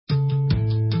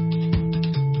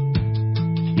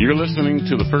You're listening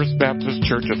to the First Baptist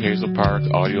Church of Hazel Park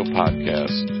audio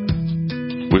podcast.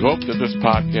 We hope that this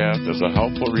podcast is a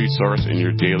helpful resource in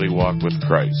your daily walk with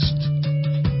Christ.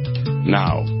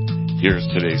 Now, here's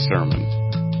today's sermon.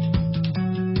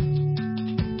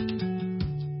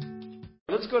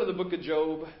 Let's go to the book of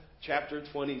Job, chapter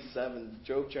 27.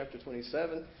 Job, chapter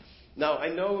 27. Now, I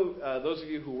know those of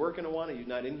you who work in Awana, you're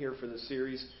not in here for this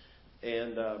series,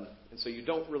 and so you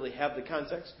don't really have the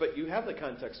context, but you have the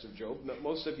context of Job.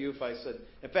 Most of you, if I said,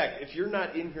 in fact, if you're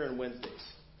not in here on Wednesdays,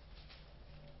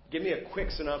 give me a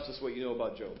quick synopsis of what you know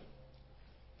about Job.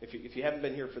 If you haven't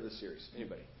been here for this series,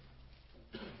 anybody?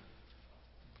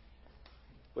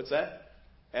 What's that?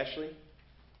 Ashley?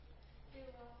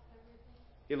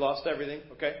 He lost everything.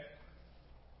 Okay.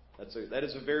 That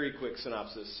is a very quick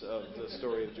synopsis of the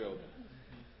story of Job.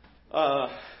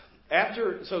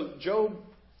 Job,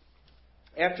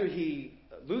 after he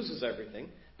loses everything,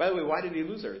 by the way, why did he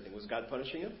lose everything? Was God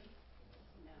punishing him?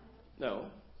 No.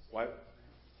 Why?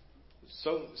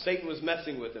 So Satan was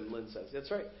messing with him, Lynn says.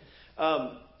 That's right.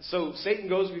 So Satan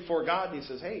goes before God and he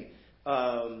says, hey,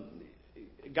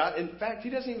 God, in fact, he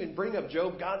doesn't even bring up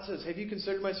Job. God says, have you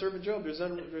considered my servant Job? There's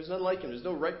none like him. There's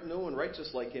no one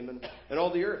righteous like him in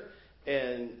all the earth.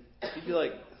 And he'd be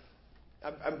like,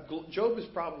 Job is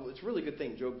probably, it's a really good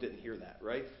thing Job didn't hear that,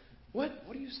 right? What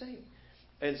are you saying?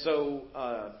 And so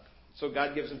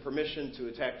God gives him permission to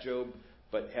attack Job,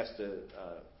 but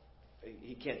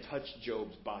he can't touch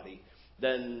Job's body.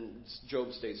 Then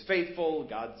Job stays faithful.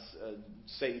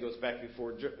 Satan goes back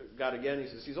before God again. He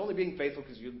says, he's only being faithful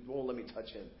because you won't let me touch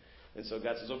him. And so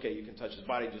God says, okay, you can touch his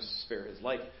body, just spare his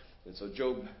life. And so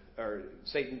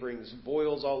Satan brings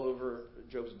boils all over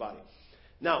Job's body.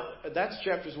 Now, that's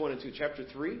chapters 1 and 2. Chapter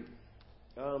 3,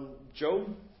 Job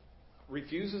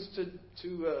refuses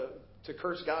to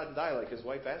curse God and die like his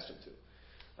wife asked him to.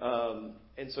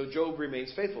 And so Job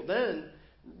remains faithful. Then,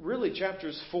 really,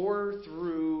 chapters 4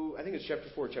 through, I think it's chapter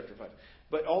 4 or chapter 5,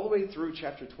 but all the way through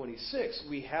chapter 26,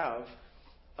 we have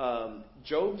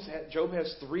Job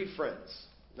has 3 friends.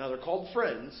 Now, they're called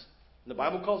friends. And the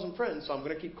Bible calls them friends, so I'm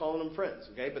going to keep calling them friends,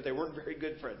 okay? But they weren't very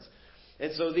good friends.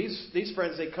 And so these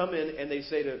friends, they come in and they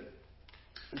say to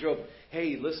Job,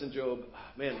 hey, listen, Job,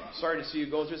 man, sorry to see you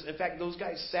going through this. In fact, those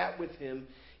guys sat with him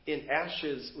in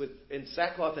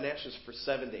sackcloth and ashes for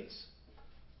 7 days.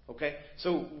 Okay?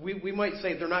 So we might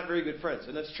say they're not very good friends,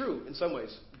 and that's true in some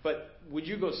ways. But would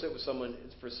you go sit with someone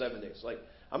for 7 days? Like,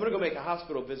 I'm going to go make a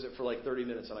hospital visit for like 30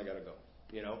 minutes and I got to go,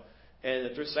 you know? And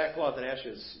if there's sackcloth and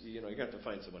ashes, you're going to have to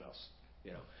find someone else,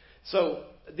 you know? So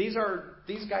these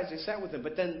guys, they sat with him.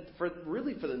 But then for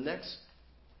the next,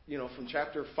 from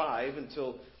chapter 5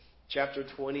 until chapter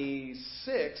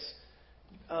 26,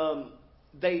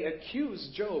 they accuse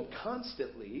Job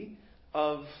constantly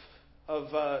of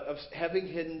having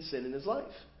hidden sin in his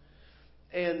life.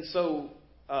 And so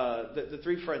the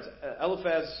 3 friends,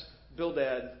 Eliphaz,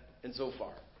 Bildad, and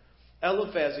Zophar.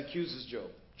 Eliphaz accuses Job.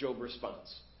 Job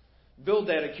responds.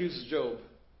 Bildad accuses Job.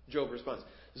 Job responds.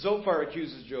 Zophar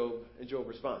accuses Job, and Job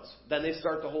responds. Then they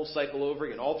start the whole cycle over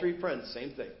again. All 3 friends,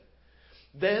 same thing.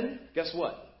 Then, guess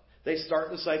what? They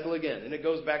start the cycle again, and it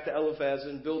goes back to Eliphaz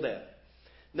and Bildad.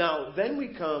 Now, then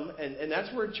we come, and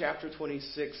that's where chapter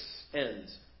 26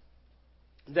 ends.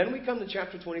 Then we come to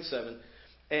chapter 27,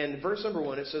 and verse number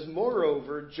 1, it says,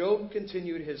 moreover, Job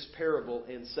continued his parable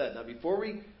and said. Now, before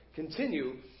we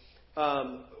continue,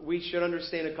 we should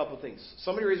understand a couple things.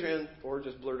 Somebody raise your hand or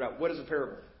just blurt out. What is a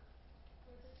parable?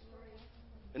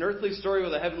 An earthly story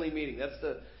with a heavenly meaning. That's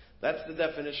the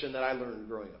definition that I learned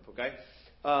growing up, okay?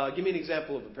 Give me an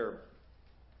example of a parable.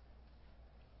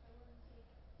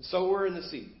 Sower in the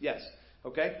seed. Yes.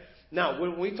 Okay? Now,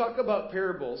 when we talk about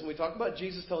parables, and we talk about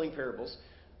Jesus telling parables,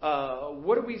 tell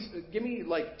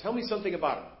me something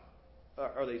about them.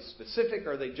 Are they specific?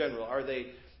 Are they general? Are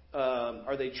they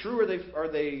true? Or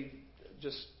are they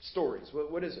just stories?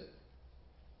 What is it?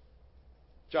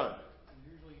 John?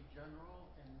 Usually general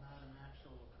and not an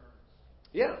actual occurrence.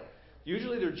 Yeah.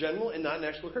 Usually they're general and not an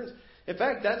actual occurrence. In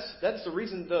fact, that's the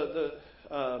reason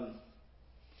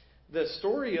the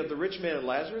story of the rich man and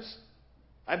Lazarus,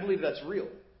 I believe that's real.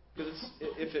 Because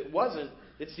if it wasn't,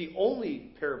 it's the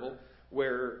only parable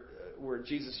where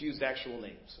Jesus used actual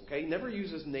names. Okay? He never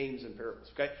uses names in parables.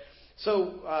 Okay?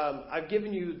 So I've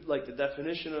given you like the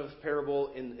definition of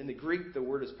parable. In the Greek, the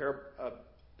word is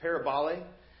parabole,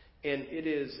 and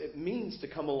it means to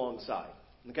come alongside.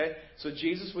 Okay? So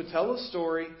Jesus would tell a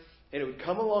story, and it would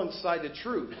come alongside the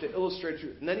truth to illustrate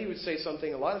truth. And then he would say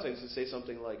something, a lot of times he would say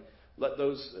something like, let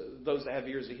those that have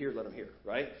ears to hear, let them hear.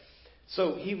 Right?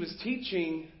 So he was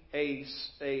teaching a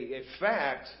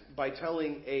fact by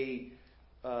telling a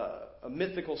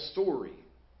mythical story.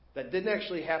 That didn't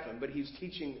actually happen, but he's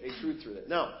teaching a truth through it.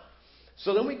 Now,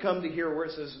 so then we come to here where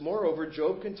it says, moreover,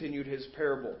 Job continued his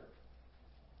parable.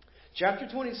 Chapter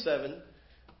 27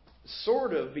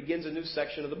 sort of begins a new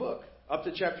section of the book. Up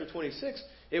to chapter 26,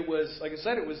 it was, like I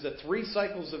said, it was the 3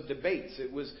 cycles of debates.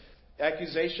 It was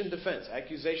accusation, defense,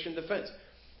 accusation, defense.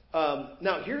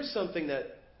 Now, here's something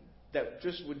that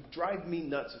just would drive me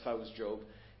nuts if I was Job,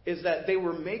 is that they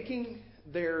were making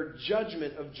their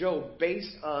judgment of Job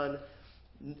based on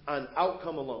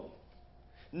outcome alone.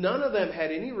 None of them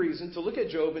had any reason to look at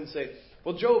Job and say,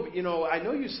 well, Job, I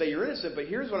know you say you're innocent, but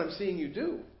here's what I'm seeing you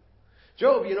do.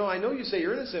 Job, I know you say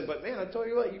you're innocent, but man, I tell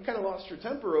you what, you kind of lost your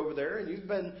temper over there, and you've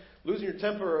been losing your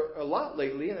temper a lot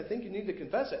lately, and I think you need to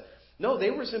confess it. No, they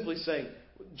were simply saying,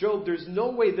 Job, there's no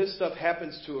way this stuff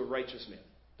happens to a righteous man.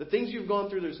 The things you've gone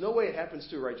through, there's no way it happens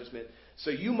to a righteous man.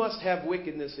 So you must have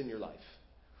wickedness in your life.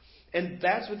 And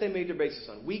that's what they made their basis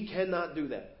on. We cannot do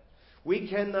that. We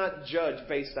cannot judge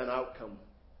based on outcome.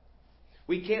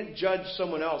 We can't judge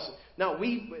someone else. Now,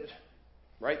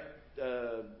 right?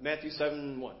 Matthew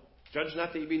 7:1. Judge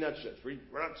not that you be not judged. We're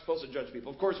not supposed to judge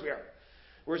people. Of course we are.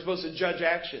 We're supposed to judge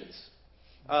actions.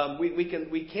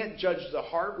 We can't judge the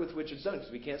heart with which it's done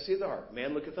because we can't see the heart.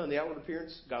 Man looketh on the outward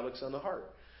appearance, God looks on the heart.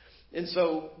 And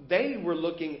so they were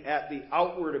looking at the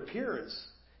outward appearance,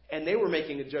 and they were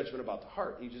making a judgment about the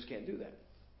heart. You just can't do that.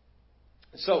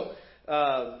 So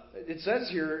it says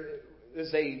here,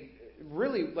 as they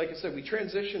really, like I said, we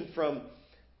transitioned from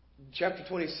chapter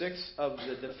 26 of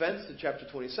the defense to chapter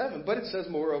 27, but it says,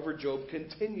 moreover, Job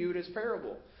continued his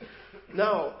parable.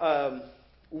 Now,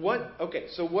 what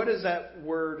does that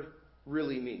word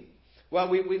really mean? Well,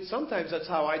 we sometimes that's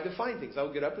how I define things.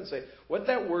 I'll get up and say, what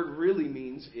that word really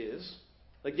means is,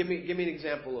 like, give me an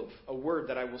example of a word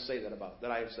that I will say that about,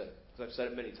 that I have said, because I've said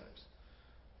it many times.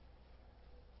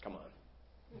 Come on.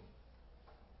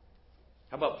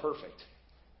 How about perfect?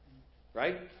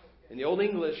 Right? In the Old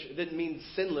English, it didn't mean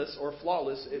sinless or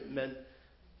flawless. It meant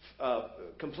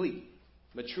complete,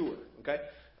 mature. Okay?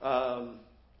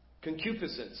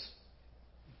 Concupiscence.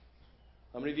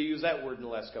 How many of you used that word in the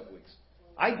last couple weeks?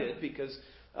 I did, because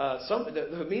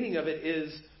the meaning of it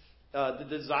is the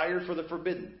desire for the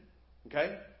forbidden.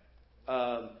 Okay?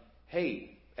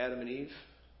 Hey, Adam and Eve,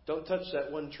 don't touch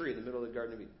that one tree in the middle of the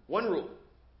Garden of Eden. One rule.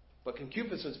 But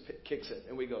concupiscence kicks in,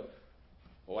 and we go,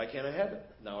 well, why can't I have it?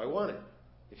 Now I want it.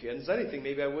 If you hadn't said anything,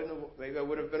 maybe I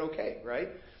would have been okay, right?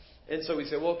 And so we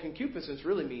say, well, concupiscence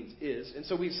really means is. And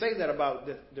so we say that about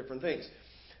different things.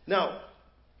 Now,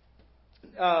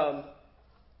 what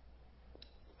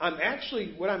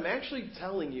I'm actually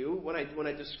telling you when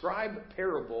I describe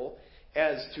parable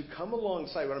as to come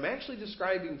alongside, what I'm actually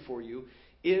describing for you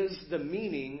is the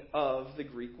meaning of the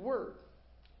Greek word.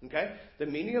 Okay? The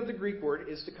meaning of the Greek word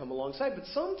is to come alongside. But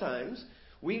sometimes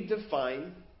we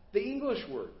define the English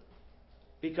word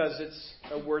because it's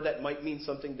a word that might mean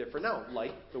something different now,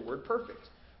 like the word perfect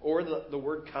or the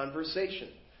word conversation.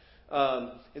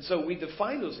 And so we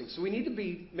define those things. So we need to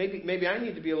be, maybe I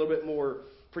need to be a little bit more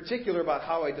particular about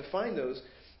how I define those.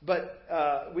 But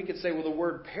we could say, well, the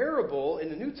word parable in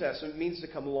the New Testament means to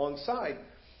come alongside.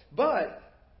 But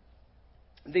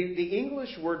the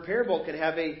English word parable can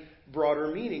have a broader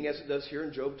meaning, as it does here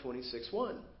in Job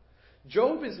 26:1.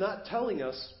 Job is not telling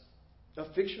us a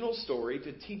fictional story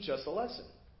to teach us a lesson.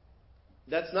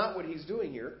 That's not what he's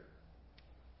doing here.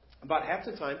 About half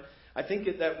the time, I think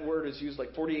that word is used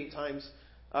like 42 times,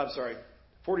 I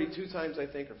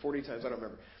think, or 40 times, I don't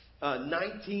remember.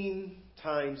 19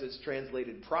 times it's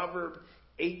translated proverb,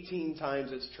 18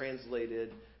 times it's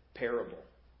translated parable.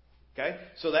 Okay?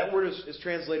 So that word is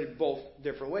translated both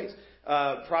different ways.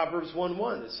 Proverbs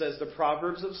 1:1, it says, the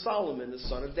Proverbs of Solomon, the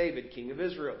son of David, king of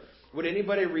Israel. Would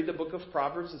anybody read the book of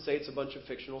Proverbs and say it's a bunch of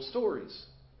fictional stories?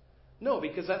 No,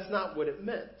 because that's not what it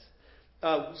meant.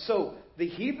 So the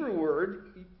Hebrew word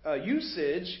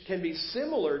usage can be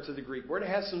similar to the Greek word. It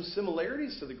has some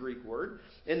similarities to the Greek word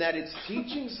in that it's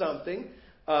teaching something,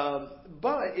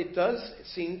 but it does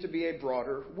seem to be a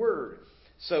broader word.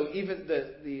 So even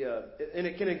and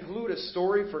it can include a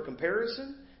story for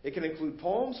comparison. It can include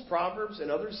poems, proverbs, and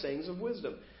other sayings of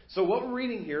wisdom. So what we're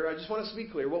reading here, I just want us to be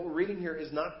clear, what we're reading here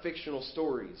is not fictional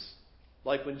stories.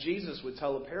 Like when Jesus would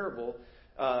tell a parable,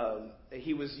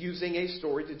 he was using a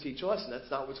story to teach a lesson.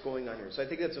 That's not what's going on here. So I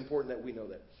think that's important that we know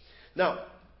that. Now,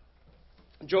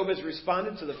 Job has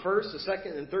responded to the first, the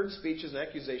second, and third speeches and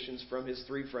accusations from his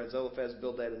three friends, Eliphaz,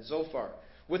 Bildad, and Zophar,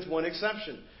 with one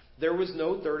exception. There was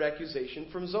no third accusation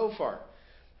from Zophar.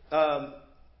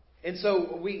 And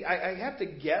so I have to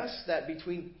guess that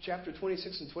between chapter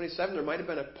 26 and 27, there might have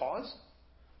been a pause.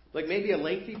 Like maybe a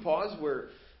lengthy pause where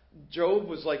Job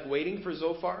was like waiting for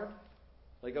Zophar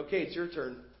Like, okay, it's your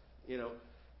turn.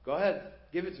 Go ahead,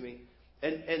 give it to me.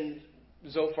 And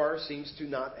Zophar seems to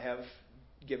not have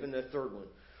given the third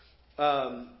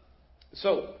one.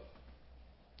 So,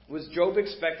 was Job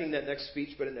expecting that next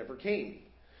speech, but it never came?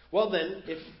 Well, then,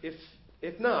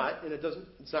 if not, and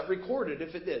it's not recorded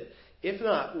if it did. If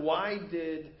not, why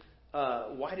did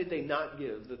they not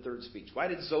give the third speech? Why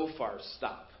did Zophar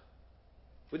stop?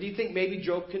 What do you think? Maybe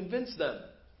Job convinced them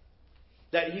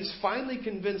that he's finally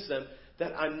convinced them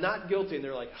that I'm not guilty, and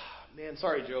they're like, oh, man,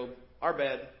 sorry, Job, our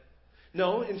bad.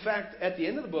 No, in fact, at the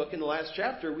end of the book, in the last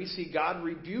chapter, we see God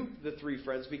rebuke the three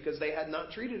friends because they had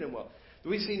not treated him well.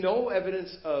 We see no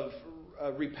evidence of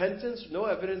repentance, no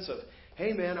evidence of,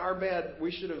 hey man, our bad,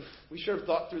 we should have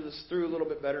thought this through a little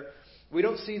bit better. We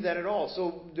don't see that at all.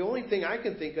 So the only thing I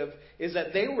can think of is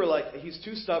that they were like, he's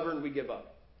too stubborn, we give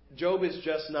up. Job is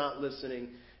just not listening,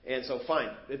 and so fine.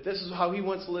 If this is how he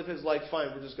wants to live his life, fine,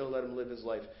 we're just going to let him live his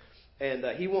life. And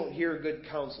he won't hear good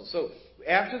counsel. So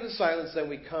after the silence, then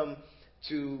we come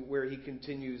to where he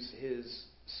continues his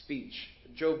speech.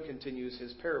 Job continues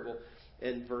his parable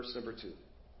in verse number 2.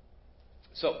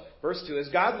 So, verse 2, as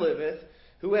God liveth,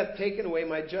 who hath taken away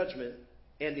my judgment,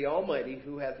 and the Almighty,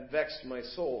 who hath vexed my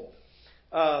soul.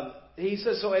 He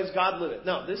says, so as God liveth.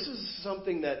 Now, this is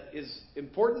something that is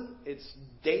important. It's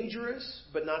dangerous,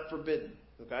 but not forbidden.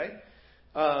 Okay?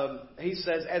 He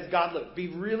says, as God liveth. Be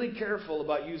really careful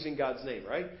about using God's name,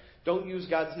 right? Don't use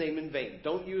God's name in vain.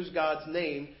 Don't use God's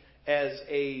name as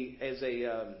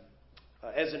an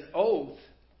oath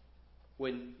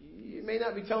when you may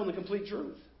not be telling the complete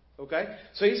truth. Okay?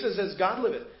 So he says, as God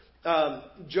liveth.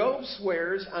 Job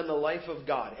swears on the life of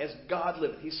God. As God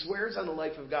liveth. He swears on the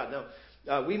life of God.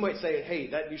 Now, we might say, hey,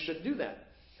 that you shouldn't do that.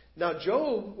 Now,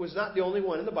 Job was not the only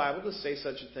one in the Bible to say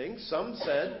such a thing. Some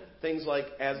said things like,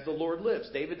 as the Lord lives.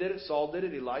 David did it, Saul did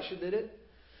it, Elisha did it.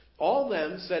 All of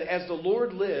them said, as the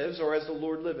Lord lives, or as the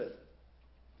Lord liveth.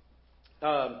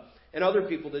 And other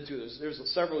people did too. There's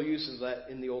several uses of that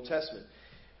in the Old Testament.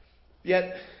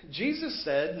 Yet, Jesus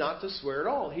said not to swear at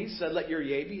all. He said, let your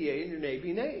yea be yea and your nay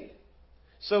be nay.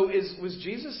 So was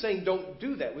Jesus saying don't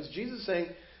do that? Was Jesus saying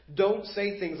don't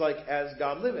say things like, as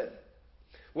God liveth?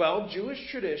 Well, Jewish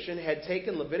tradition had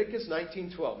taken Leviticus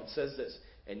 19:12. It says this,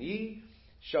 and ye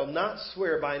shall not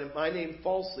swear by my name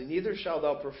falsely, neither shalt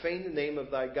thou profane the name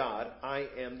of thy God. I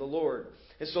am the Lord.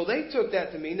 And so they took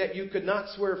that to mean that you could not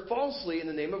swear falsely in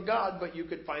the name of God, but you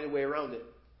could find a way around it.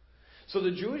 So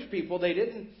the Jewish people, they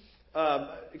didn't,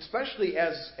 especially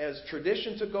as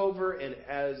tradition took over and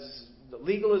as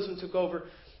legalism took over,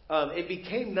 it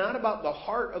became not about the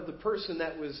heart of the person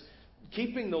that was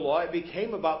keeping the law. It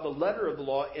became about the letter of the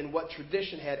law and what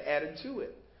tradition had added to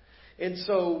it. And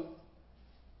so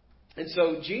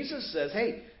Jesus says,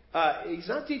 hey, he's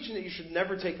not teaching that you should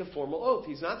never take a formal oath.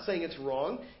 He's not saying it's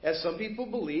wrong. As some people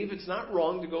believe, it's not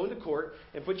wrong to go into court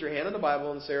and put your hand on the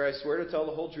Bible and say, I swear to tell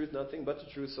the whole truth, nothing but the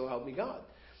truth, so help me God.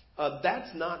 That's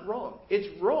not wrong.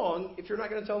 It's wrong if you're not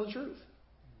going to tell the truth.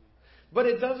 But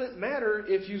it doesn't matter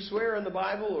if you swear on the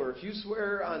Bible or if you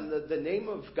swear on the name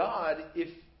of God. If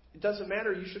it doesn't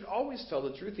matter, you should always tell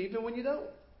the truth, even when you don't.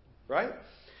 Right?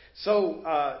 So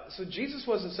Jesus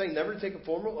wasn't saying never take a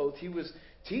formal oath. He was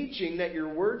teaching that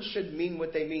your words should mean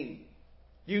what they mean.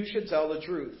 You should tell the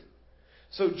truth.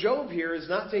 So Job here is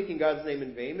not taking God's name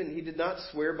in vain, and he did not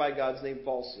swear by God's name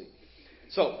falsely.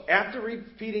 So after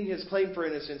repeating his claim for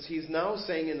innocence, he's now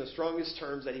saying in the strongest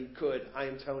terms that he could, I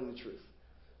am telling the truth.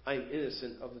 I am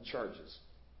innocent of the charges.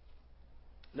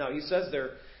 Now he says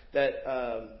there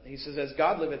that, he says, as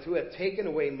God liveth, who hath taken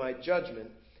away my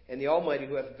judgment, and the Almighty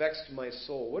who hath vexed my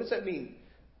soul. What does that mean?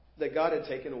 That God had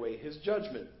taken away his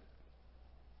judgment.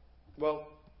 Well,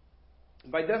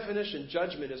 by definition,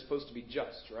 judgment is supposed to be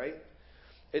just, right?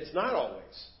 It's not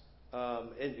always.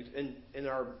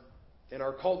 In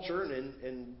our culture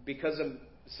and because of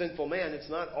sinful man, it's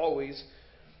not always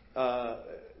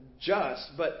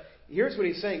just. But here's what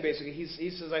he's saying basically. He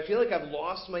says, I feel like I've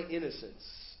lost my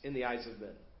innocence in the eyes of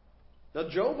men. Now,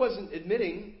 Job wasn't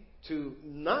admitting to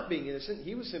not being innocent.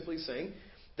 He was simply saying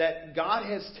that God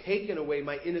has taken away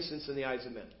my innocence in the eyes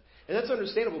of men. And that's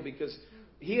understandable because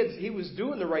he was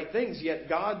doing the right things, yet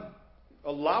God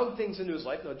allowed things into his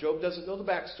life. Now, Job doesn't know the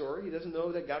backstory. He doesn't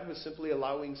know that God was simply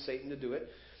allowing Satan to do it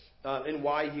and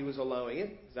why he was allowing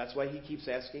it. That's why he keeps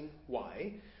asking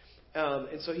why.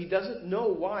 And so he doesn't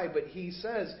know why, but he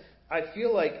says, I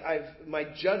feel like my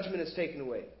judgment is taken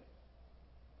away.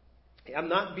 I'm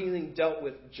not being dealt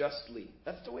with justly.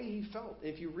 That's the way he felt.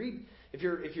 If you read, if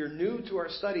you're new to our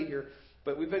study here,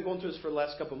 but we've been going through this for the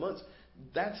last couple of months,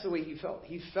 that's the way he felt.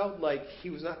 He felt like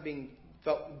he was not being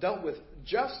dealt with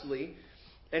justly,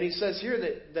 And he says here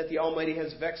that the Almighty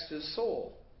has vexed his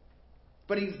soul.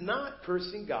 But he's not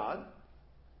cursing God,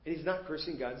 and he's not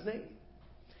cursing God's name.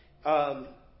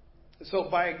 So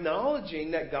by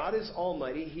acknowledging that God is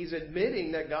Almighty, he's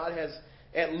admitting that God has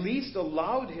at least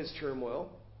allowed his turmoil,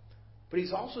 but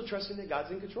he's also trusting that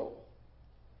God's in control.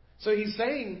 So he's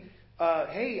saying,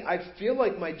 hey, I feel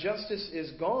like my justice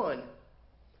is gone,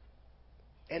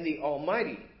 and the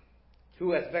Almighty,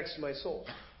 who hath vexed my soul.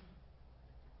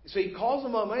 So he calls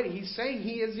him Almighty. He's saying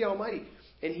he is the Almighty.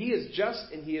 And he is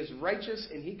just, and he is righteous,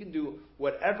 and he can do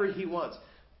whatever he wants.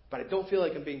 But I don't feel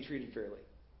like I'm being treated fairly.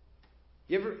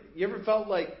 You ever felt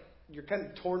like you're kind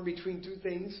of torn between two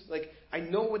things? Like, I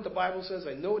know what the Bible says,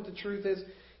 I know what the truth is,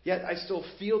 yet I still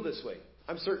feel this way.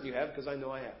 I'm certain you have, because I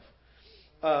know I have.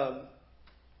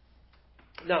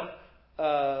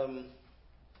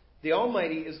 The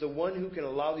Almighty is the one who can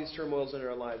allow these turmoils in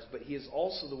our lives, but he is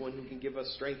also the one who can give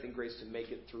us strength and grace to make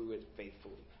it through it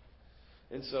faithfully.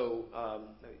 And so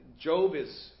Job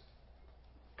is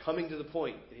coming to the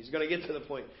point, and he's going to get to the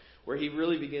point where he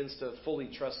really begins to fully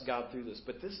trust God through this.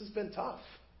 But this has been tough.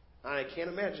 I can't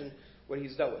imagine what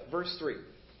he's dealt with. Verse 3.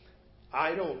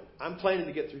 I'm planning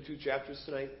to get through 2 chapters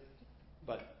tonight,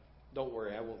 but don't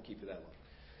worry, I won't keep you that long.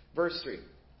 Verse 3.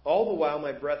 All the while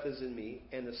my breath is in me,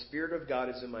 and the Spirit of God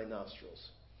is in my nostrils.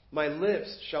 My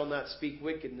lips shall not speak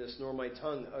wickedness, nor my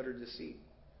tongue utter deceit.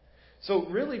 So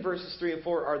really verses 3 and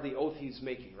 4 are the oath he's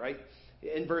making, right?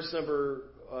 In verse number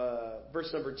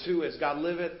 2, as God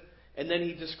liveth, and then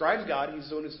he describes God. He's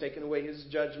the one who's taken away his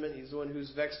judgment. He's the one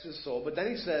who's vexed his soul. But then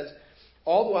he says,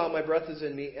 all the while my breath is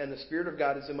in me, and the Spirit of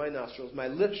God is in my nostrils. My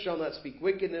lips shall not speak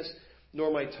wickedness,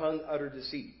 nor my tongue utter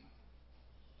deceit.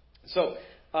 So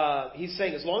he's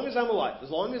saying, as long as I'm alive, as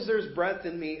long as there's breath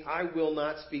in me, I will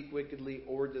not speak wickedly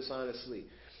or dishonestly.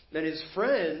 And his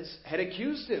friends had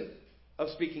accused him of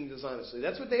speaking dishonestly.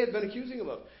 That's what they had been accusing him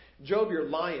of. Job, you're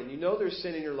lying. You know there's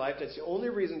sin in your life. That's the only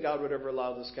reason God would ever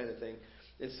allow this kind of thing.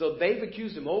 And so they've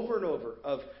accused him over and over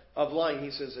of lying. He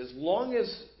says, as long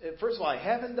as, first of all, I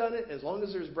haven't done it. As long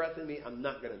as there's breath in me, I'm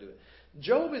not going to do it.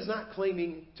 Job is not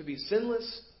claiming to be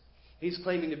sinless. He's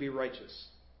claiming to be righteous.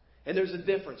 And there's a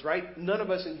difference, right? None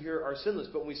of us in here are sinless,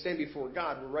 but when we stand before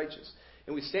God, we're righteous.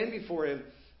 And we stand before him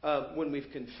when we've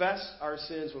confessed our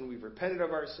sins, when we've repented of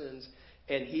our sins,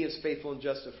 and he is faithful and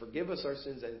just to forgive us our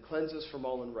sins and cleanse us from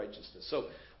all unrighteousness. So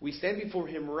we stand before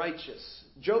him righteous.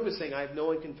 Job is saying, I have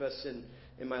no unconfessed sin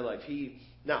in my life.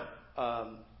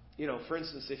 For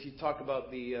instance, if you talk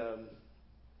about the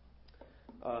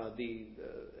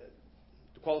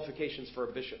qualifications for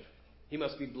a bishop, he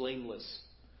must be blameless.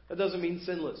 That doesn't mean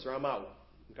sinless or I'm out.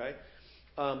 Okay?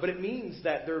 But it means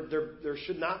that there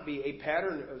should not be a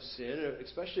pattern of sin,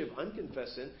 especially of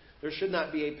unconfessed sin. There should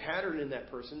not be a pattern in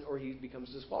that person or he becomes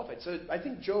disqualified. So I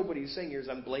think Job, what he's saying here is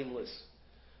I'm blameless,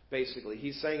 basically.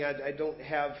 He's saying I don't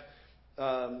have...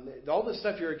 all the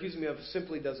stuff you're accusing me of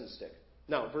simply doesn't stick.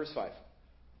 Now, verse 5.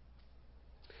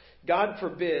 God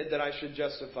forbid that I should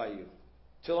justify you.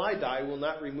 Till I die, I will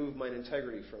not remove mine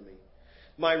integrity from me.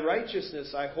 My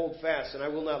righteousness I hold fast, and I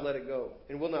will not let it go.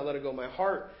 And will not let it go. My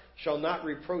heart shall not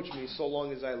reproach me so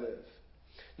long as I live.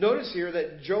 Notice here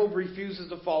that Job refuses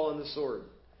to fall on the sword.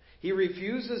 He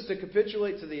refuses to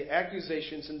capitulate to the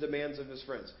accusations and demands of his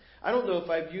friends. I don't know if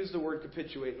I've used the word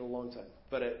capitulate in a long time,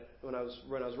 but when I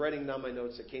was writing down my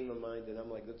notes, it came to mind, and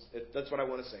I'm like, that's what I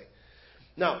want to say.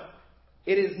 Now,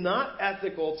 it is not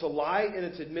ethical to lie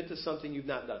and to admit to something you've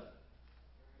not done.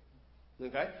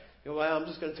 Okay? Well, I'm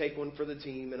just going to take one for the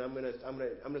team, and I'm going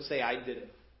to say I did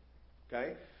it.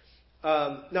 Okay?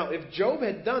 Now, if Job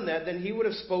had done that, then he would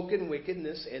have spoken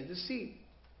wickedness and deceit.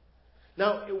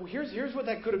 Now, here's what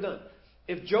that could have done.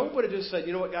 If Job would have just said,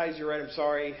 you know what, guys, you're right, I'm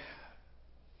sorry.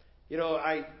 You know,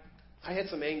 I had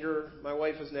some anger. My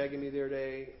wife was nagging me the other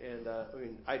day, and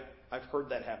I've heard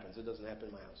that happens. It doesn't happen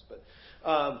in my house,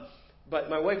 but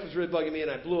my wife was really bugging me,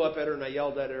 and I blew up at her, and I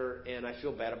yelled at her, and I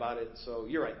feel bad about it. So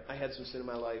you're right, I had some sin in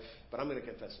my life, but I'm going to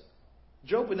confess it.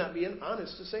 Job would not be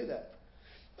honest to say that.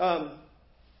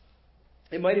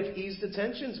 It might have eased the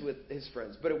tensions with his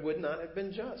friends, but it would not have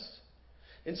been just.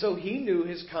 And so he knew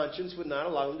his conscience would not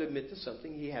allow him to admit to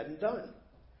something he hadn't done.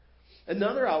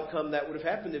 Another outcome that would have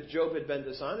happened if Job had been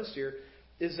dishonest here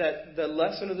is that the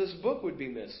lesson of this book would be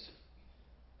missed.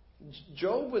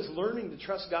 Job was learning to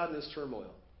trust God in his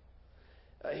turmoil.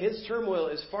 His turmoil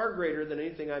is far greater than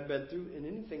anything I've been through and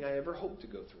anything I ever hope to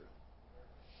go through.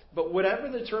 But whatever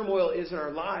the turmoil is in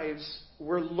our lives,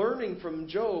 we're learning from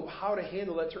Job how to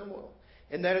handle that turmoil.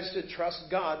 And that is to trust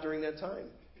God during that time.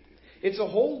 It's a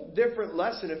whole different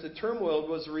lesson if the turmoil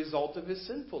was a result of his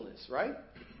sinfulness, right?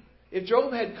 If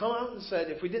Job had come out and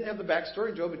said, if we didn't have the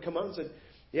backstory, Job had come out and said,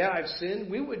 yeah, I've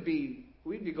sinned, we'd be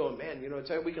going, man,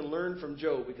 we can learn from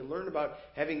Job. We can learn about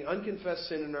having unconfessed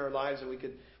sin in our lives, and we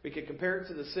could compare it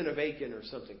to the sin of Achan or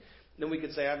something. Then we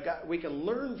could say, we can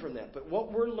learn from that. But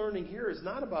what we're learning here is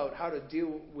not about how to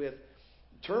deal with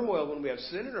turmoil when we have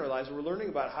sin in our lives. We're learning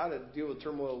about how to deal with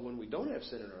turmoil when we don't have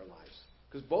sin in our lives.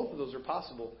 Because both of those are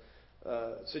possible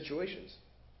situations.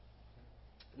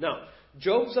 Now,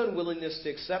 Job's unwillingness to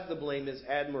accept the blame is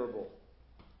admirable.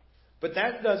 But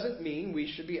that doesn't mean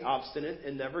we should be obstinate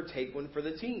and never take one for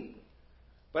the team.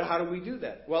 But how do we do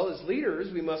that? Well, as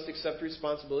leaders, we must accept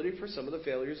responsibility for some of the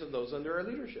failures of those under our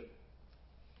leadership.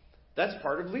 That's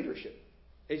part of leadership.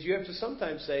 Is you have to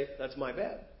sometimes say, that's my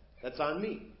bad. That's on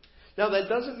me. Now, that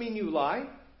doesn't mean you lie.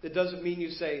 That doesn't mean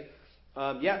you say,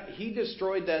 he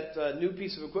destroyed that new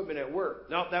piece of equipment at work.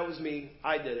 No, that was me.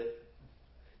 I did it.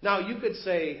 Now, you could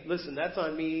say, listen, that's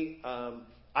on me.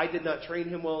 I did not train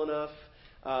him well enough.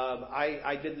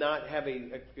 I did not have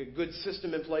a good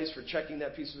system in place for checking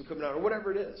that piece of equipment out, or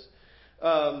whatever it is.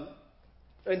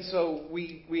 And so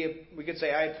we could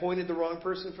say, I appointed the wrong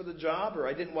person for the job, or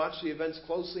I didn't watch the events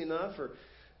closely enough, or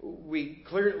we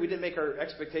didn't make our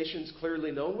expectations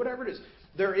clearly known, whatever it is.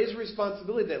 There is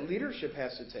responsibility that leadership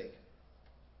has to take.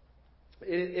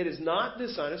 It is not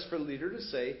dishonest for a leader to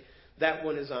say, that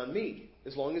one is on me,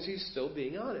 as long as he's still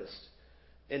being honest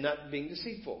and not being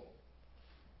deceitful.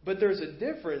 But there's a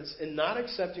difference in not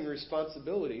accepting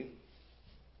responsibility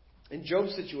in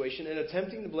Job's situation and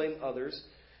attempting to blame others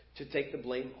to take the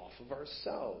blame off of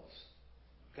ourselves.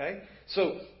 Okay?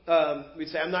 So we'd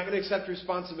say, I'm not going to accept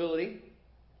responsibility.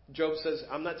 Job says,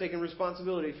 I'm not taking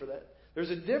responsibility for that.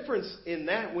 There's a difference in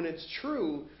that when it's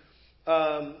true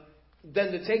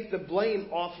than to take the blame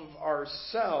off of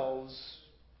ourselves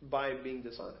by being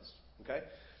dishonest. Okay?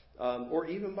 Or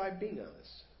even by being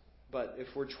honest. But if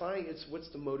we're trying, what's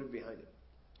the motive behind it?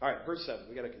 All right, verse 7.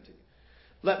 We've got to continue.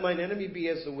 Let mine enemy be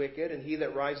as the wicked, and he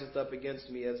that riseth up against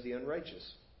me as the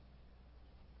unrighteous.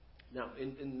 Now,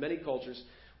 in many cultures,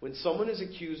 when someone is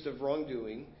accused of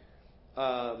wrongdoing,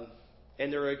 and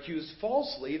they're accused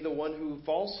falsely, the one who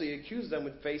falsely accused them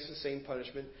would face the same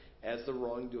punishment as the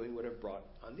wrongdoing would have brought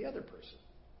on the other person.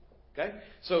 Okay?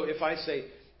 So if I say,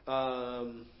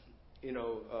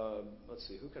 let's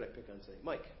see, who could I pick on today?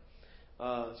 Mike.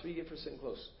 That's what you get for sitting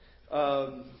close.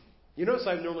 You notice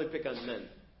I normally pick on men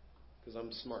because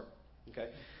I'm smart. Okay,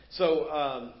 so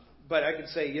but I could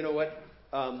say, you know what?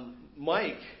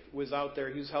 Mike was out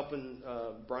there. He was helping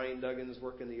Brian Duggins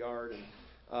work in the yard,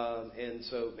 and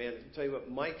so man, I tell you what,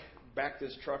 Mike backed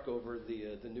his truck over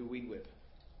the new weed whip,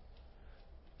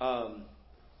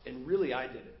 and really I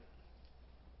did it.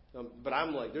 But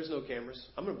I'm like, there's no cameras.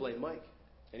 I'm going to blame Mike,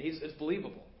 and it's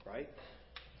believable, right?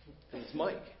 And it's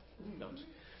Mike. No,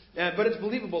 but it's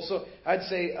believable. So I'd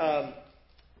say,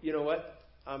 you know what?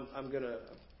 I'm going to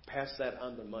pass that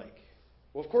on to Mike.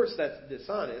 Well, of course, that's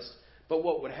dishonest. But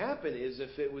what would happen is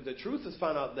if the truth is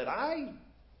found out that I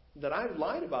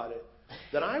lied about it,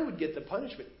 then I would get the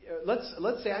punishment.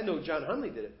 Let's say I know John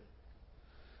Hunley did it.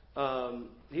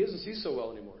 He doesn't see so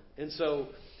well anymore, and so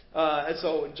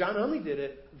John Hunley did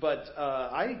it, but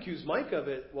I accused Mike of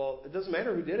it. Well, it doesn't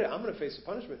matter who did it. I'm going to face the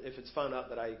punishment if it's found out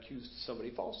that I accused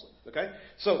somebody falsely. Okay?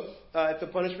 So if the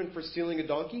punishment for stealing a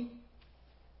donkey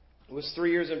was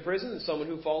 3 years in prison, and someone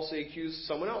who falsely accused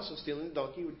someone else of stealing a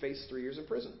donkey would face 3 years in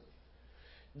prison.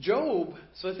 Job,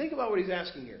 so think about what he's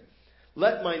asking here.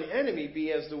 Let mine enemy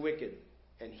be as the wicked,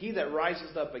 and he that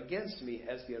riseth up against me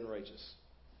as the unrighteous.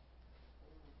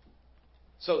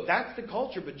 So that's the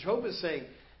culture, but Job is saying,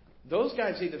 those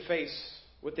guys need to face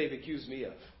what they've accused me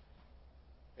of.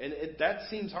 And that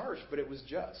seems harsh, but it was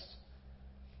just.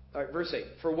 All right, verse 8.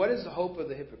 For what is the hope of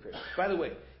the hypocrite? By the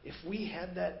way, if we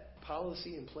had that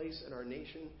policy in place in our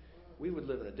nation, we would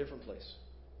live in a different place.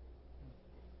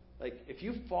 Like, if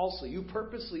you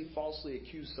purposely falsely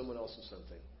accuse someone else of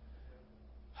something,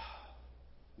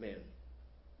 man,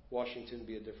 Washington would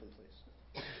be a different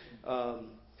place.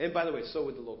 And by the way, so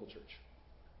would the local church.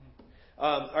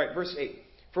 All right, verse 8.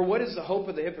 For what is the hope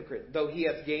of the hypocrite? Though he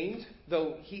hath gained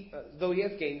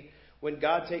when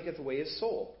God taketh away his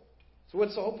soul. So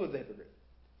what's the hope of the hypocrite?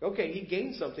 Okay, he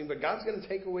gained something, but God's going to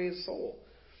take away his soul.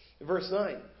 Verse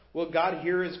 9. Will God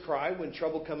hear his cry when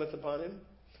trouble cometh upon him?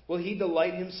 Will he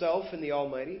delight himself in the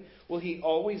Almighty? Will he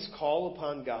always call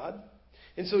upon God?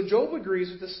 And so Job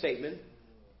agrees with the statement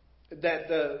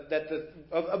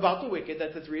about the wicked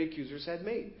that the three accusers had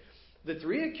made. The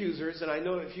three accusers, and I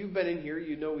know if you've been in here,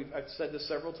 you know I've said this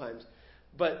several times,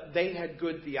 but they had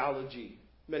good theology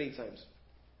many times.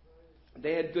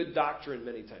 They had good doctrine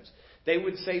many times. They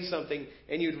would say something,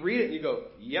 and you'd read it, and you go,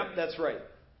 yep, that's right.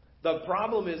 The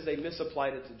problem is they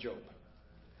misapplied it to Job.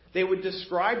 They would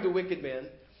describe the wicked man,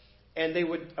 and they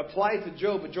would apply it to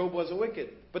Job, but Job wasn't wicked.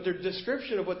 But their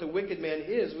description of what the wicked man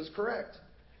is was correct.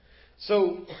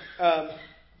 So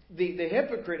the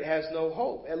hypocrite has no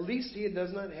hope. At least he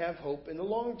does not have hope in the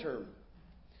long term.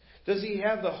 Does he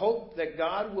have the hope that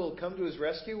God will come to his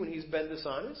rescue when he's been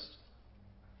dishonest?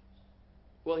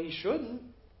 Well, he shouldn't.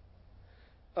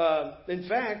 In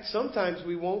fact, sometimes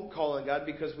we won't call on God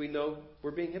because we know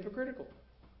we're being hypocritical.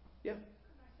 Yeah.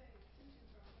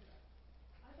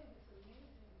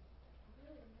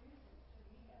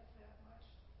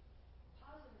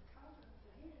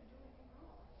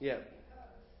 Yeah. Because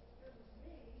if it was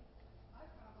me, I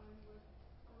probably would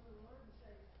go to the Lord and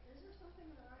say, is there something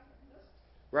that I missed?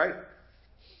 Right.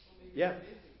 Yeah.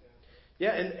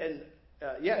 Yeah, and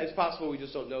yeah, it's possible we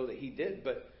just don't know that he did,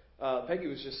 but Peggy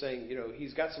was just saying,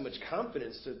 he's got so much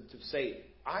confidence to say,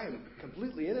 I am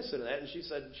completely innocent of that. And she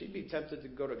said she'd be tempted to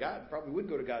go to God, probably would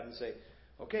go to God and say,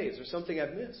 okay, is there something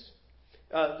I've missed?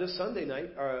 This Sunday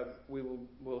night, we'll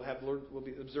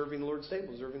be observing the Lord's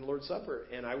table, observing the Lord's Supper,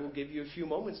 and I will give you a few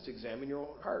moments to examine your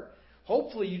own heart.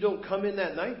 Hopefully you don't come in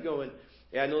that night going,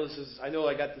 yeah, I know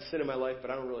I got the sin in my life,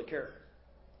 but I don't really care.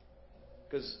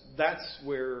 Because that's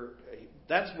where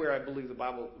I believe the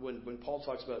Bible, when Paul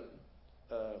talks about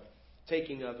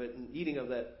taking of it and eating of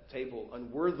that table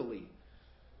unworthily,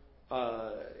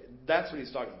 that's what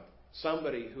he's talking about.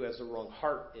 Somebody who has the wrong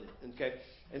heart in it. Okay?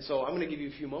 And so I'm going to give you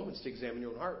a few moments to examine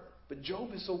your own heart. But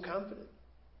Job is so confident.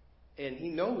 And he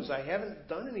knows I haven't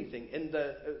done anything. And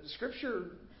the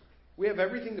Scripture, we have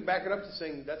everything to back it up to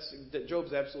saying that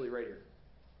Job's absolutely right here.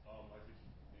 I think he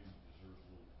maybe deserves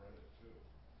a little credit, too,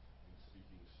 in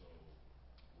speaking so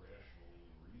rationally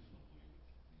and reasonably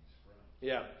with these friends.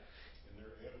 Yeah. And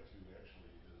their attitude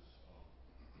actually is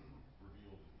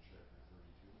revealed in chapter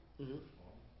 32, verse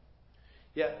 1.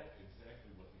 Yeah.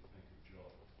 Exactly what they think of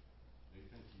Job. They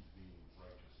think he's being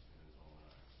righteous in his own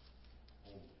eyes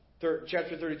only.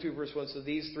 Chapter 32, verse 1. So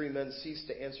these three men ceased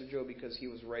to answer Job because he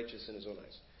was righteous in his own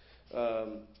eyes.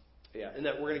 Yeah, and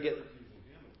that we're going to get...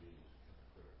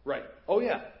 Right. Oh,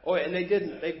 yeah. And they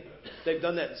didn't. They've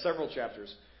done that in several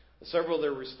chapters. Several of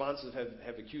their responses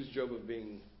have accused Job of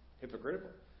being hypocritical.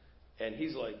 And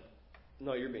he's like,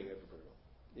 no, you're being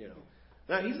hypocritical.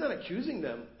 Now, he's not accusing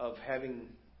them of having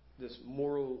this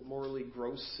morally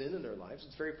gross sin in their lives.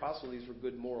 It's very possible these were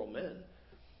good moral men.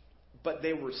 But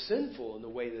they were sinful in the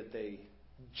way that they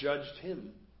judged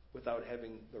him without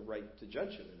having the right to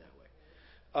judge him in that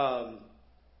way.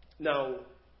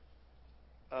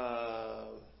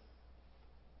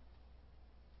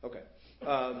 Okay.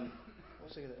 I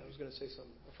was going to say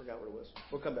something. I forgot what it was.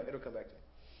 We'll come back. It'll come back to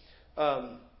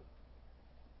me.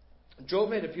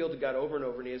 Job had appealed to God over and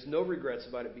over, and he has no regrets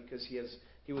about it because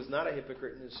he was not a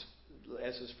hypocrite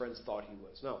as his friends thought he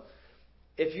was. Now,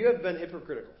 if you have been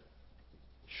hypocritical,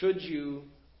 should you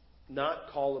not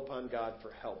call upon God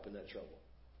for help in that trouble?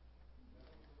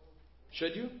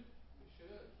 Should you?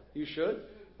 You should?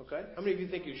 Okay. How many of you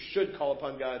think you should call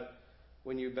upon God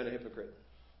when you've been a hypocrite?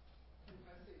 I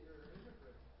think you're a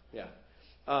hypocrite. Yeah.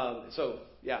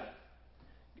 Yeah.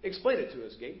 Explain it to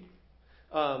us, Gabe.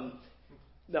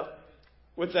 No.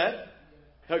 What's that?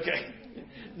 Okay.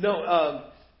 No,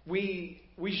 we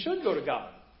should go to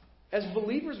God. As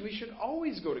believers, we should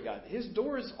always go to God. His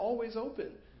door is always open.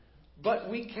 But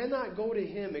we cannot go to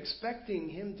Him expecting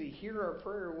Him to hear our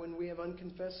prayer when we have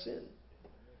unconfessed sin.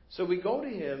 So we go to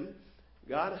Him,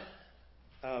 God,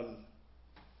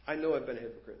 I know I've been a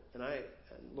hypocrite. And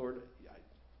Lord,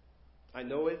 I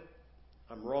know it.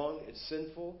 I'm wrong. It's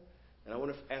sinful. And I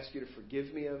want to ask you to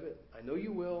forgive me of it. I know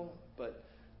you will, but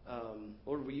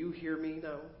Lord, will you hear me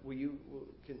now? Will you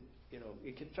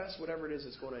confess whatever it is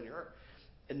that's going on in your heart?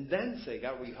 And then say,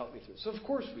 God, will you help me through? So of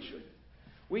course we should.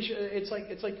 It's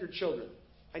like your children.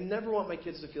 I never want my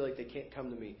kids to feel like they can't come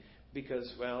to me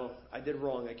because, well, I did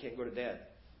wrong. I can't go to Dad.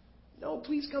 No,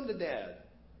 please come to Dad.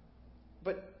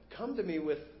 But come to me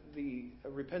with the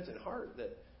repentant heart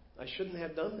that I shouldn't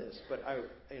have done this, but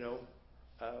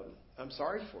I'm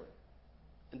sorry for it.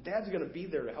 And Dad's going to be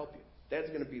there to help you. Dad's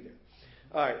going to be there.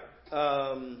 All right.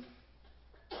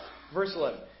 Verse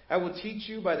 11. I will teach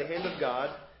you by the hand of God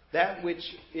that which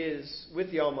is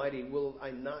with the Almighty will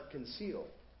I not conceal.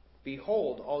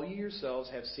 Behold, all ye yourselves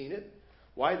have seen it.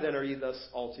 Why then are ye thus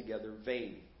altogether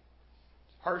vain?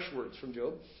 Harsh words from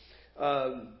Job.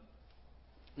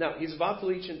 Now, he's about to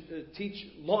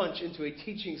launch into a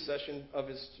teaching session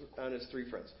on his three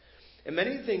friends. And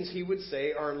many things he would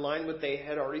say are in line with what they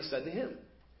had already said to him.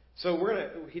 So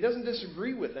he doesn't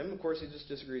disagree with them. Of course, he just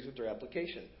disagrees with their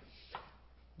application.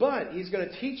 But he's going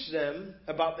to teach them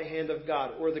about the hand of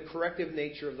God or the corrective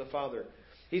nature of the Father.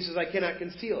 He says, I cannot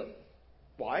conceal it.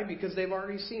 Why? Because they've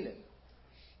already seen it.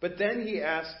 But then he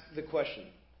asked the question,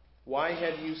 why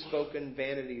have you spoken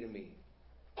vanity to me?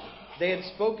 They had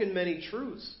spoken many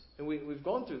truths, and we've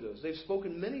gone through those. They've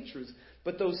spoken many truths,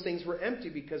 but those things were empty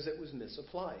because it was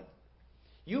misapplied.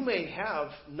 You may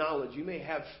have knowledge, you may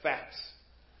have facts,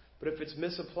 but if it's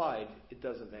misapplied, it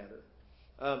doesn't matter.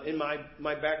 In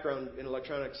my background in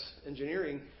electronics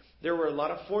engineering, there were a lot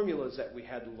of formulas that we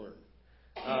had to learn.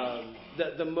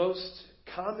 The most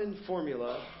common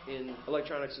formula in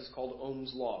electronics is called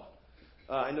Ohm's Law.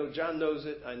 I know John knows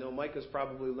it. I know Mike has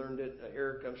probably learned it.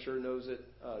 Eric, I'm sure, knows it.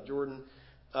 Jordan.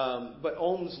 But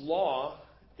Ohm's Law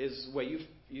is where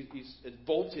it's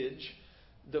voltage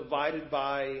divided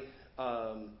by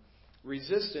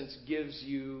resistance gives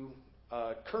you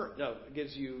current. No, it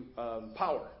gives you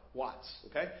power, watts.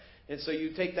 Okay? And so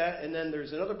you take that, and then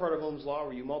there's another part of Ohm's Law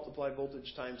where you multiply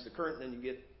voltage times the current, and then you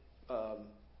get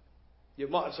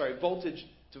voltage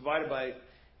divided by,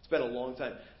 it's been a long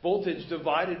time. Voltage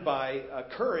divided by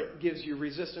current gives you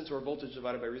resistance, or voltage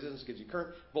divided by resistance gives you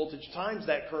current. Voltage times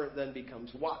that current then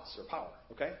becomes watts or power.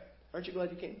 Okay? Aren't you glad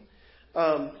you came?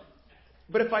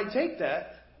 But if I take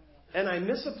that and I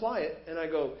misapply it and I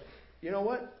go, you know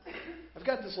what? I've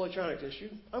got this electronic issue.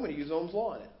 I'm going to use Ohm's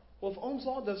Law on it. Well, if Ohm's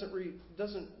Law doesn't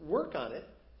work on it,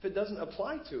 if it doesn't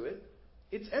apply to it,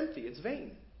 it's empty. It's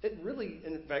vain. It really,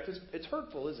 in fact, it's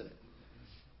hurtful, isn't it?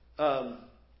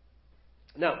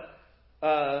 Now,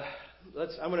 I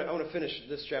want to finish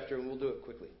this chapter, and we'll do it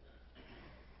quickly.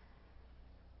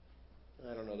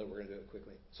 I don't know that we're going to do it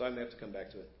quickly, so I may have to come back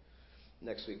to it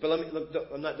next week. But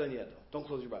I'm not done yet, though. Don't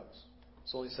close your Bibles.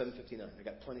 It's only 7:59. I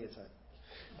got plenty of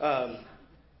time.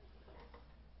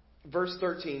 Verse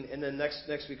 13, and then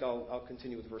next week I'll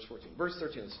continue with verse 14. Verse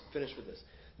 13. Let's finish with this.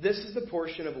 This is the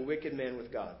portion of a wicked man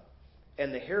with God,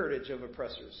 and the heritage of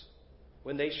oppressors,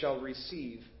 which they shall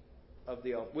receive of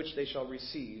the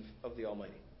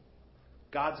Almighty.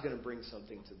 God's going to bring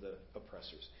something to the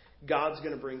oppressors. God's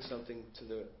going to bring something to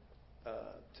the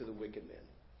wicked man.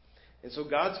 And so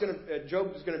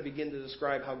Job is going to begin to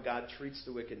describe how God treats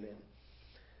the wicked man.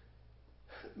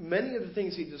 Many of the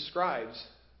things he describes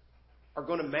are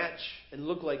going to match and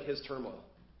look like his turmoil.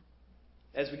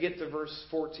 As we get to verse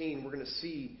 14, we're going to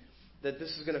see that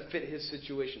this is going to fit his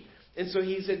situation. And so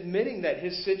he's admitting that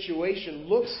his situation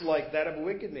looks like that of a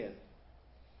wicked man.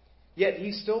 Yet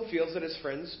he still feels that his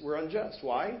friends were unjust.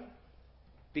 Why?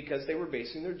 Because they were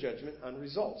basing their judgment on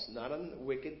results, not on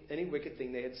any wicked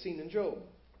thing they had seen in Job.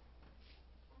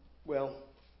 Well,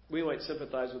 we might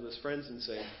sympathize with his friends and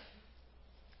say,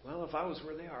 well, if I was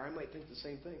where they are, I might think the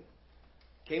same thing.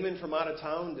 Came in from out of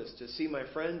town to see my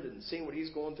friend and seeing what he's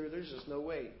going through. There's just no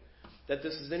way that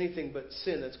this is anything but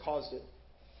sin that's caused it.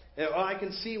 And I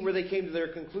can see where they came to their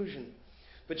conclusion.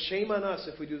 But shame on us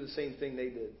if we do the same thing they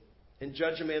did and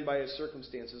judge a man by his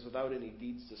circumstances without any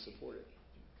deeds to support it.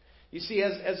 You see,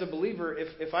 as a believer,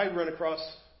 if I run across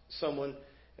someone,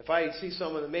 if I see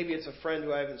someone, maybe it's a friend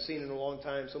who I haven't seen in a long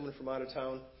time, someone from out of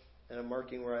town, and I'm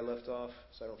marking where I left off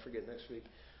so I don't forget next week.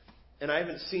 And I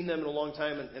haven't seen them in a long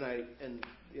time, and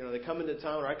they come into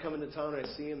town, or I come into town and I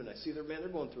see them, and I see they're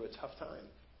going through a tough time.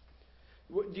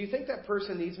 Do you think that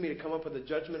person needs me to come up with a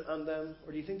judgment on them,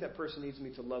 or do you think that person needs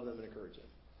me to love them and encourage them?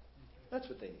 That's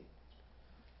what they need.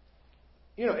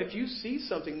 If you see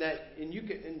something and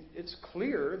it's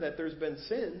clear that there's been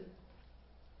sin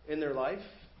in their life,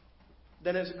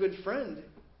 then as a good friend,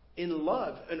 in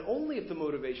love, and only if the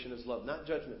motivation is love, not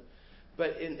judgment,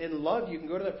 but in love, you can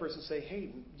go to that person and say,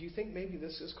 hey, do you think maybe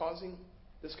this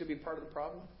could be part of the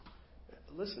problem?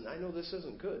 Listen, I know this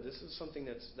isn't good. This is something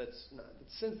that's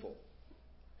sinful.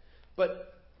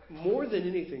 But more than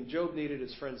anything, Job needed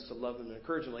his friends to love him and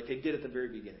encourage him like they did at the very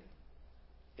beginning.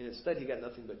 And instead, he got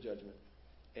nothing but judgment.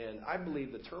 And I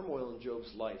believe the turmoil in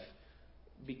Job's life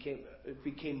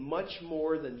became much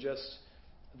more than just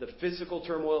the physical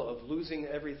turmoil of losing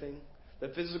everything, the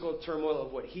physical turmoil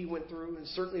of what he went through. And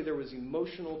certainly there was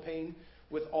emotional pain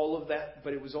with all of that,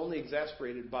 but it was only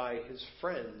exacerbated by his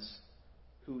friends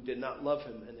who did not love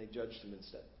him, and they judged him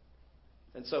instead.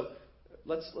 And so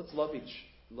let's love each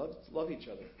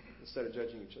other instead of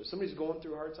judging each other. Somebody's going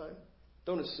through a hard time,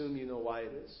 don't assume you know why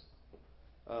it is.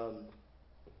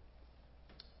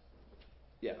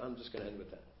 I'm just going to end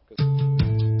with that.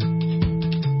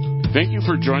 Thank you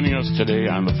for joining us today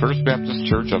on the First Baptist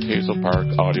Church of Hazel Park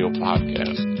audio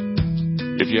podcast.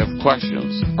 If you have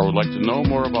questions or would like to know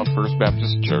more about First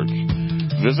Baptist Church,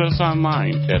 visit us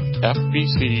online at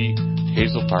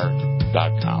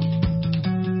fbchazelpark.com.